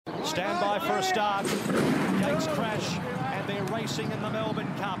Stand by for a start. Gates crash, and they're racing in the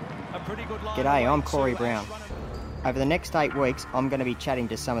Melbourne Cup. A pretty good line. G'day, I'm Corey Brown. Over the next 8 weeks, I'm going to be chatting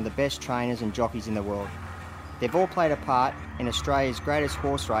to some of the best trainers and jockeys in the world. They've all played a part in Australia's greatest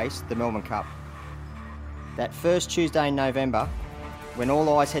horse race, the Melbourne Cup. That first Tuesday in November, when all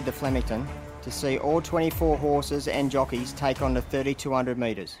eyes head to Flemington to see all 24 horses and jockeys take on the 3,200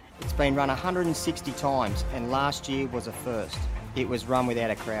 metres. It's been run 160 times, and last year was a first. It was run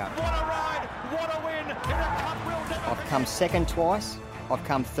without a crowd. What a ride! What a win! In a cup we'll never I've come second twice, I've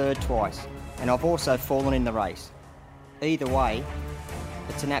come third twice, and I've also fallen in the race. Either way,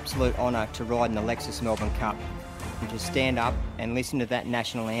 it's an absolute honour to ride in the Lexus Melbourne Cup and to stand up and listen to that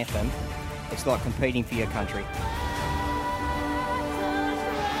national anthem. It's like competing for your country.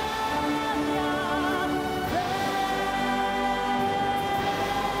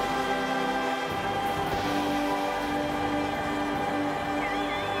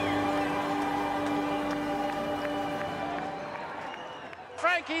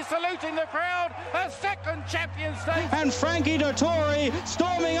 Frankie saluting the crowd, a second champion stakes. And Frankie Dettori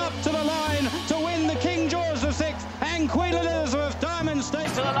storming up to the line to win the King George VI and Queen Elizabeth Diamond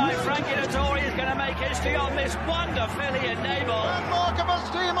Stakes. To the line, Frankie Dettori is going to make history on this wonderfully enabled. And Mark of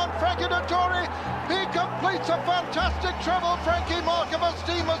Esteem on Frankie Dettori. He completes a fantastic treble. Frankie Mark of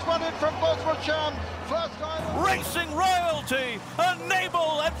Esteem has won it from Bosworthshire. First time. Racing royalty,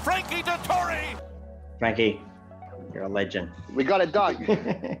 Enable and Frankie Dettori. Frankie, you're a legend. We got it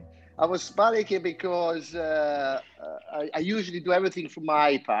done. I was panicking because I usually do everything from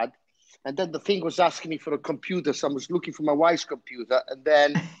my iPad, and then the thing was asking me for a computer, so I was looking for my wife's computer, and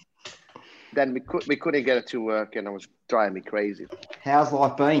then we couldn't get it to work, and it was driving me crazy. How's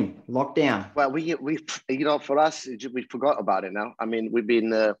life been? Lockdown? Well, we for us, we forgot about it now. I mean, we've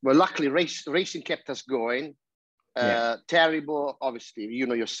been well. Luckily, racing kept us going. Terrible, obviously. You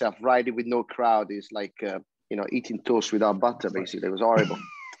know yourself, riding with no crowd is like eating toast without butter. Basically, it was horrible.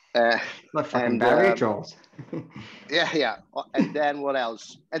 Like fucking barrier trolls. Yeah. And then what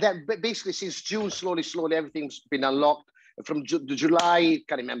else? And then basically since June, slowly, everything's been unlocked. From July,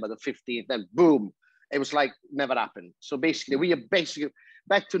 can't remember, the 15th, then boom, it was like never happened. So basically, we are basically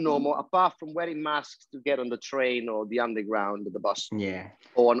back to normal, apart from wearing masks to get on the train or the underground or the bus. Yeah.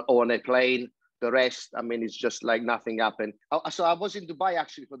 Or on a plane. The rest, I mean, it's just like nothing happened. So I was in Dubai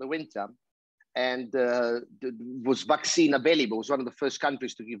actually for the winter, and was vaccine available. It was one of the first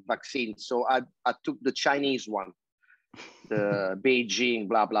countries to give vaccines. So I took the Chinese one, the Beijing,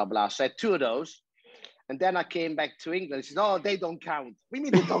 blah, blah, blah. So I had 2 of those. And then I came back to England. I said, oh, they don't count. What do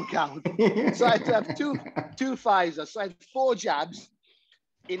you mean they don't count? So I had to have two Pfizer. So I had 4 jabs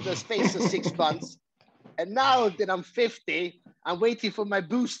in the space of 6 months. And now that I'm 50, I'm waiting for my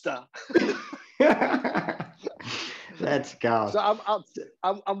booster. Let's go. So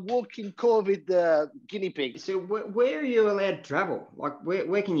I'm walking COVID guinea pig. So where are you allowed to travel? Like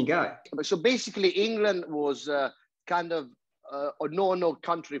where can you go? So basically, England was kind of a no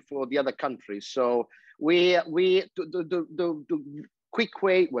country for the other countries. So the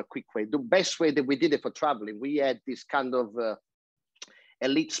the best way that we did it for traveling, we had this kind of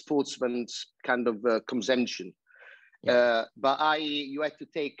elite sportsman's kind of consumption. Yeah. But you had to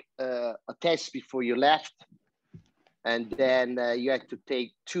take a test before you left. And then you had to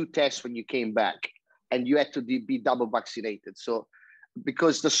take 2 tests when you came back, and you had to be double vaccinated. So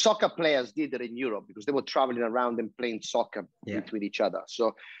because the soccer players did it in Europe, because they were traveling around and playing soccer between each other.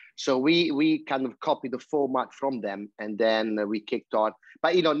 So we kind of copied the format from them, and then we kicked on.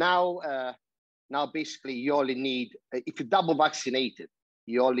 But, now basically you only need, if you're double vaccinated,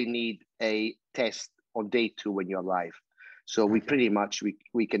 you only need a test on day 2 when you arrive. So we pretty much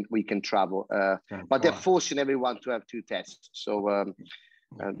we can travel, but they're forcing everyone to have 2 tests. So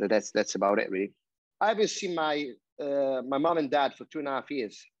that's about it, really. I haven't seen my mom and dad for 2.5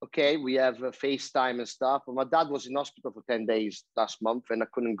 years. Okay, we have FaceTime and stuff. But my dad was in hospital for 10 days last month, and I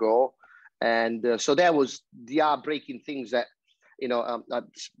couldn't go. And so that was the heartbreaking things that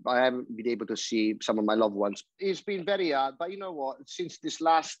I haven't been able to see some of my loved ones. It's been very hard, but you know what? Since this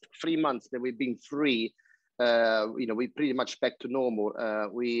last 3 months that we've been free. We're pretty much back to normal.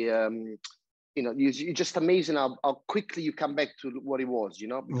 It's just amazing how quickly you come back to what it was,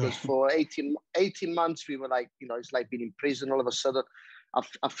 because for 18 months, we were like, it's like being in prison all of a sudden.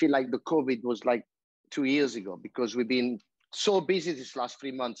 I feel like the COVID was like 2 years ago, because we've been so busy this last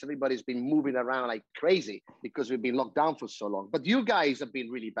 3 months. Everybody's been moving around like crazy because we've been locked down for so long. But you guys have been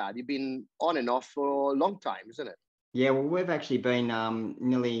really bad. You've been on and off for a long time, isn't it? Yeah, well, we've actually been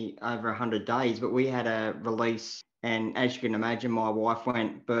nearly over 100 days, but we had a release, and as you can imagine, my wife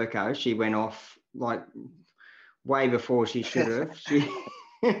went Burko. She went off like way before she should have.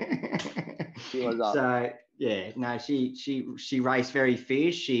 She was up. So yeah, no, she raced very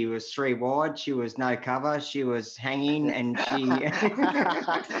fierce. She was 3 wide. She was no cover. She was hanging, and she.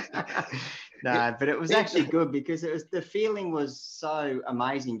 No, but it was actually good because the feeling was so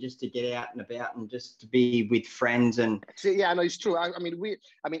amazing just to get out and about and just to be with friends and. See, yeah, no, it's true. I mean,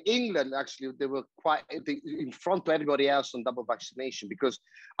 England actually they were quite in front of everybody else on double vaccination because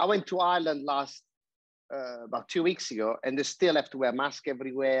I went to Ireland about 2 weeks ago, and they still have to wear masks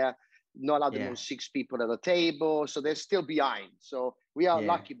everywhere. Not allowed to more 6 people at a table, so they're still behind. So we are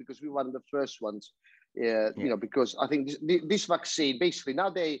lucky because we were one of the first ones. You know, because I think this vaccine basically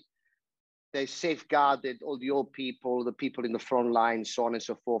now they safeguarded all the old people, the people in the front line, so on and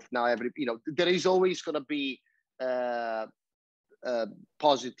so forth. Now there is always going to be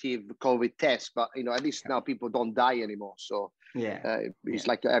positive COVID test, but at least now people don't die anymore. So it's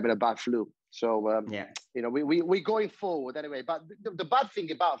like having a bad flu. So we're going forward anyway. But the bad thing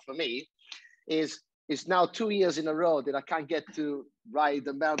for me is now 2 years in a row that I can't get to ride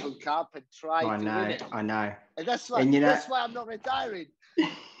the Melbourne Cup and try to win it. I know. And that's why I'm not retiring.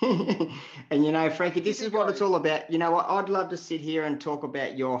 And Frankie, this is what it's all about. You know what? I'd love to sit here and talk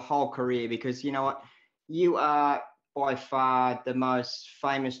about your whole career because you know what? You are by far the most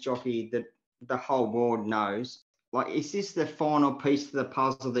famous jockey that the whole world knows. Like, is this the final piece of the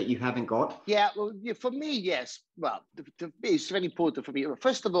puzzle that you haven't got? Yeah, well, for me, yes. Well, it's very important for me.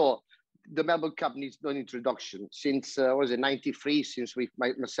 First of all, the Melbourne Cup needs no introduction. Since, 93, since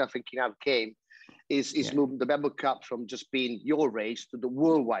myself and Kinab came, is moved the Melbourne Cup from just being your race to the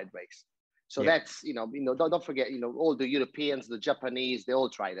worldwide race. So that's, don't forget, all the Europeans, the Japanese, they all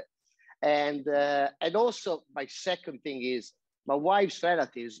tried it. And also my second thing is my wife's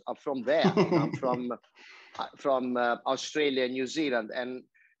relatives are from there. I'm from Australia and New Zealand, and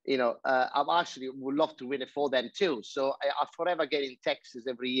I actually would love to win it for them too. So I forever get in texts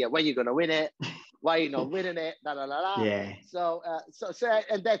every year. When are you going to win it? Why are you not winning it? La la la la. Yeah. So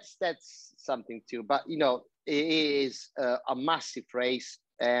and that's something too. But it is a massive race,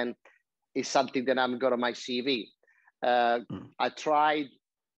 and it's something that I'm got on my CV. I tried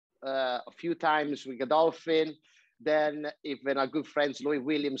a few times with Godolphin. Then even our good friends, Louis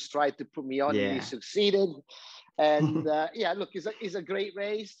Williams, tried to put me on and he succeeded. And look, it's a great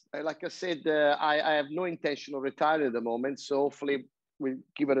race. Like I said, I have no intention of retiring at the moment. So hopefully we'll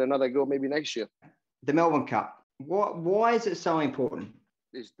give it another go maybe next year. The Melbourne Cup. Why is it so important?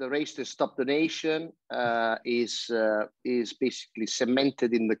 It's the race to stop the nation. Is basically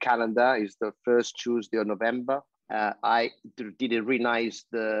cemented in the calendar. It's the first Tuesday of November. I didn't realize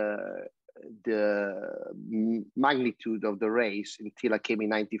the magnitude of the race until I came in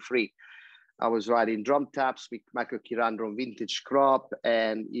 93. I was riding drum taps with Michael Kirandra on Vintage Crop,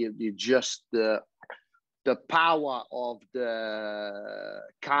 and you just the power of the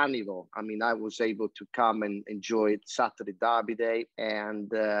carnival. I mean, I was able to come and enjoy it Saturday Derby Day, and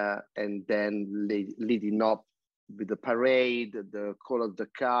then leading up with the parade, the call of the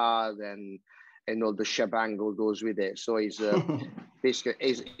car, and all the shabangle goes with it. So it's basically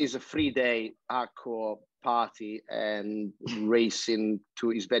is a 3-day hardcore party and racing to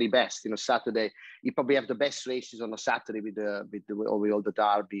his very best. Saturday you probably have the best races on a Saturday with all the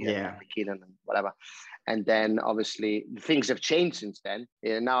Derby and McKinnon and whatever. And then obviously things have changed since then.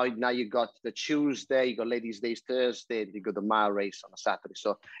 Now you got the Tuesday, you got Ladies' Day Thursday, you got the mile race on a Saturday.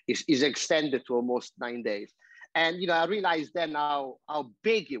 So it's extended to almost 9 days. And I realized then how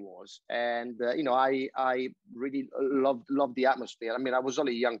big it was, and I really loved the atmosphere. I mean, I was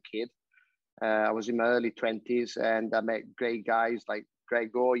only a young kid. I was in my early 20s, and I met great guys like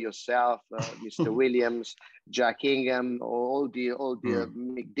Greg Gore, yourself, Mr. Williams, Jack Ingham, all the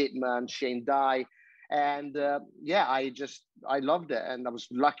Mick Dittman, Shane Dye, and I loved it, and I was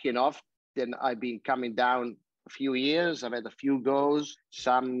lucky enough. Then I've been coming down a few years. I've had a few goes,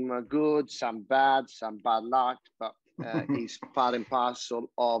 some good, some bad luck, but it's part and parcel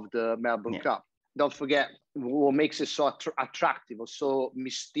of the Melbourne Cup. Don't forget what makes it so attractive or so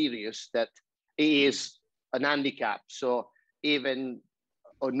mysterious that it is an handicap. So even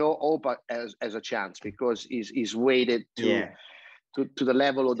no Oba has a chance because he's weighted to the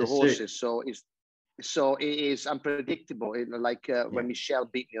level of the horses. So it is unpredictable, when Michelle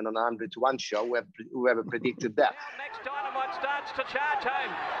beat me on an 100-to-1 show. Whoever predicted that. Now Max Dynamite starts to charge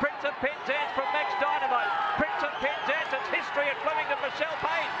home. Prince of Penzance from Max Dynamite. Prince of Penzance, it's history at Flemington. Michelle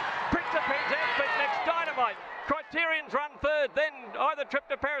Payne. Prince of Penzance beat Max Dynamite. Criterion's run third, then either Trip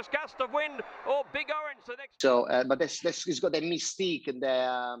to Paris, Gust of Wind, or Big Orange the next. So, but it's got that mystique, and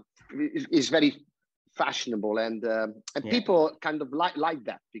it's very fashionable, and people kind of like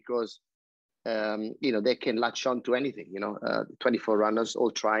that because they can latch on to anything. 24 runners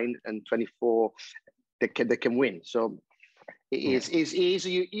all trying, and 24 they can win. So it is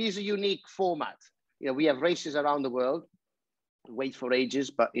a unique format. We have races around the world, wait for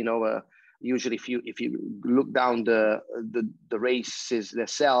ages, but usually if you look down the races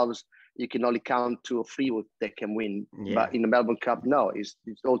themselves, you can only count 2 or 3 that can win. Yeah. But in the Melbourne Cup, no, it's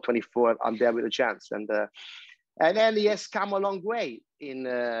all 24. I'm there with a chance, and then he has come a long way in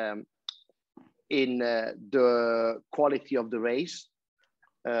the quality of the race.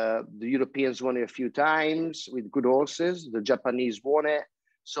 The Europeans won it a few times with good horses. The Japanese won it.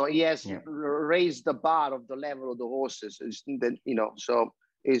 So he has raised the bar of the level of the horses. So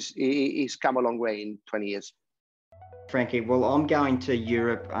he's come a long way in 20 years. Frankie, well, I'm going to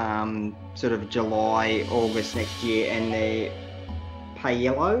Europe sort of July, August next year, and the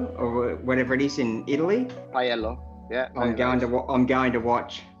Paello or whatever it is in Italy. Paello, yeah. I'm going to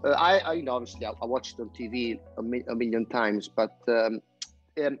watch. Obviously I watched it on TV a million times, but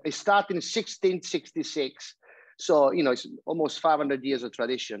it started in 1666. So, it's almost 500 years of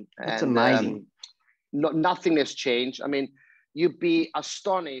tradition. That's amazing. Nothing has changed. I mean, you'd be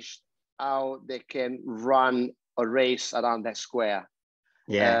astonished how they can run a race around that square.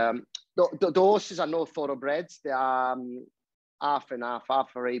 Yeah. The horses are no thoroughbreds. They are half and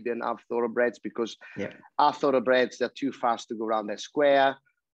half Arabian, half thoroughbreds, because half thoroughbreds, they're too fast to go around that square.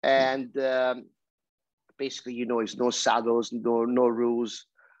 And basically, it's no saddles, no rules.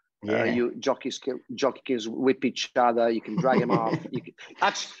 Jockeys can whip each other. You can drag them off.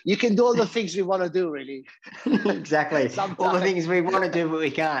 You can do all the things we want to do, really. Exactly. Sometimes. All the things we want to do, but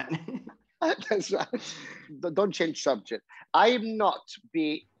we can't. That's right. Don't change subject. I am not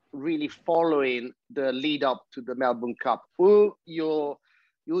really following the lead up to the Melbourne Cup. Who do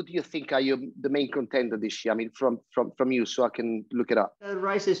you think are the main contender this year? I mean, from you, so I can look it up. The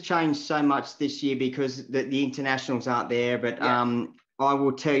race has changed so much this year because the internationals aren't there. But I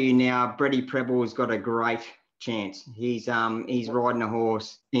will tell you now, Brady Preble has got a great chance. He's riding a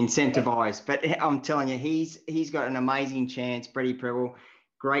horse incentivized, but I'm telling you, he's got an amazing chance. Brady Preble,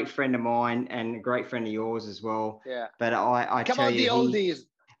 great friend of mine and a great friend of yours as well. Yeah. But I come tell on, you, the oldies.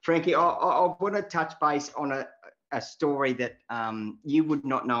 Frankie, I want to touch base on a story that you would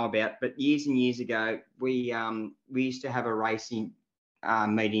not know about, but years and years ago, we used to have a racing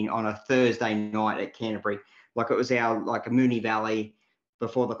meeting on a Thursday night at Canterbury. Like it was a Moonee Valley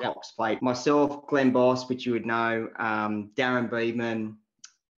before the Cox Plate. Myself, Glenn Boss, which you would know, Darren Beedman.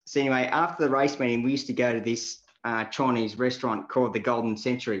 So anyway, after the race meeting, we used to go to this Chinese restaurant called the Golden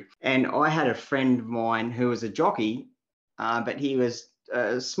Century. And I had a friend of mine who was a jockey, but he was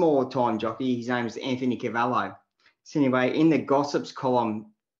a small time jockey. His name was Anthony Cavallo. So anyway, in the gossips column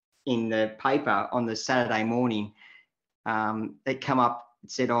in the paper on the Saturday morning, it come up,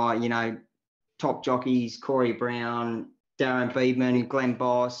 it said, top jockeys, Corey Brown, Darren Beedman, Glenn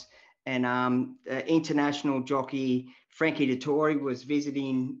Boss, and international jockey Frankie Dettori was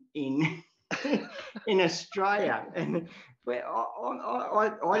visiting in Australia. And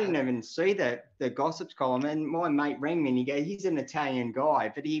I didn't even see the gossips column. And my mate rang me and he's an Italian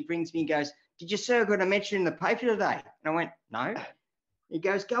guy, but he rings me and goes, "Did you see I got a mention in the paper today?" And I went, "No." He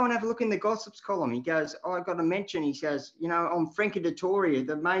goes, "Go and have a look in the gossips column." He goes, "I got a mention." He says, "I'm Frankie Dettori,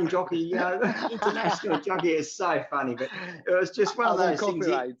 the main jockey, international jockey." It's so funny, but it was just one of those things.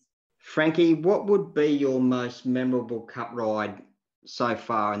 Frankie, what would be your most memorable cup ride so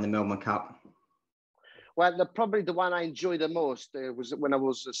far in the Melbourne Cup? Well, probably the one I enjoyed the most was when I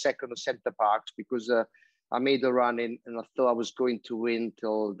was second at Centre Parks, because I made a run in and I thought I was going to win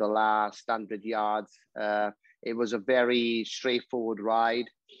till the last 100 yards. It was a very straightforward ride.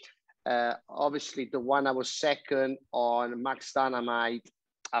 Obviously, the one I was second on Max Dynamite,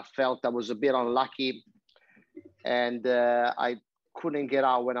 I felt I was a bit unlucky and I couldn't get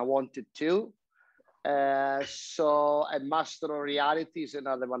out when I wanted to. So at Master of Reality is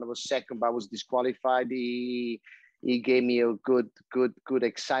another one. I was second, but I was disqualified. He gave me a good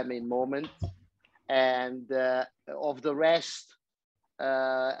excitement moment. And of the rest,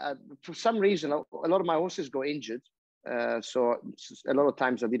 for some reason, a lot of my horses got injured. So a lot of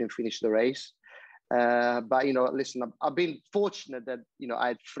times I didn't finish the race. But, listen, I've been fortunate that, I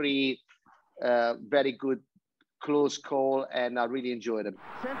had 3 very good close call, and I really enjoyed it.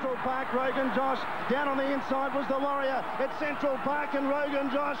 Central Park, Rogan Josh. Down on the inside was the Warrior. It's Central Park and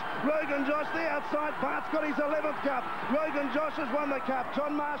Rogan Josh. Rogan Josh, the outside part's got his 11th cup. Rogan Josh has won the cup.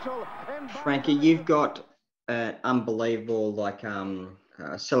 John Marshall. And Frankie, you've got an unbelievable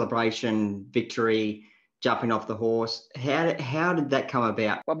celebration, victory, jumping off the horse. How did that come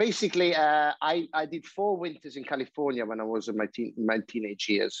about? Well, basically, I did 4 winters in California when I was in my teenage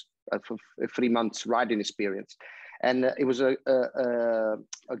years. for 3 months riding experience. And it was a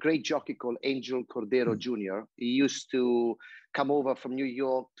great jockey called Angel Cordero Jr. He used to come over from New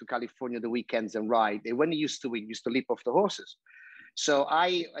York to California the weekends and ride. And when he used to win, he used to leap off the horses. So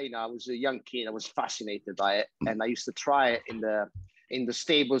I was a young kid. I was fascinated by it, and I used to try it in the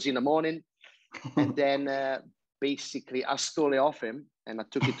stables in the morning. And then basically I stole it off him, and I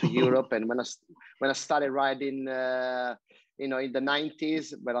took it to Europe. And when I started riding, in the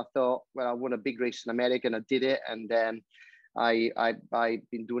 90s, when I thought, well, I won a big race in America, and I did it. And then I've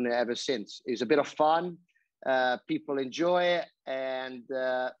been doing it ever since. It's a bit of fun. People enjoy it. And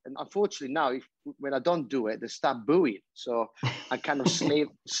unfortunately now, when I don't do it, they start booing. So I kind of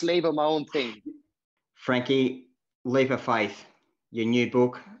slave on my own thing. Frankie, Leap of Faith, your new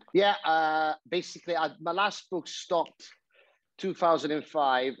book. Yeah, basically my last book stopped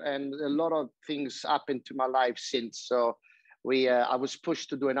 2005, and a lot of things happened to my life since. So I was pushed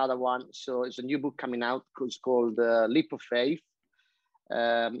to do another one. So it's a new book coming out. It's called Leap of Faith.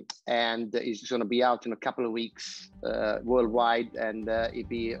 And it's going to be out in a couple of weeks worldwide, and it'd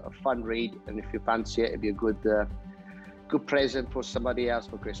be a fun read. And if you fancy it, it'd be a good present for somebody else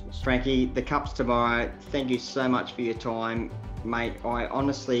for Christmas. Frankie, the Cup's tomorrow. Thank you so much for your time, mate. I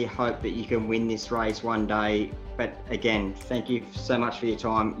honestly hope that you can win this race one day. But again, thank you so much for your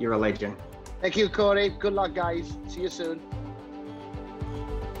time. You're a legend. Thank you, Corey. Good luck, guys. See you soon.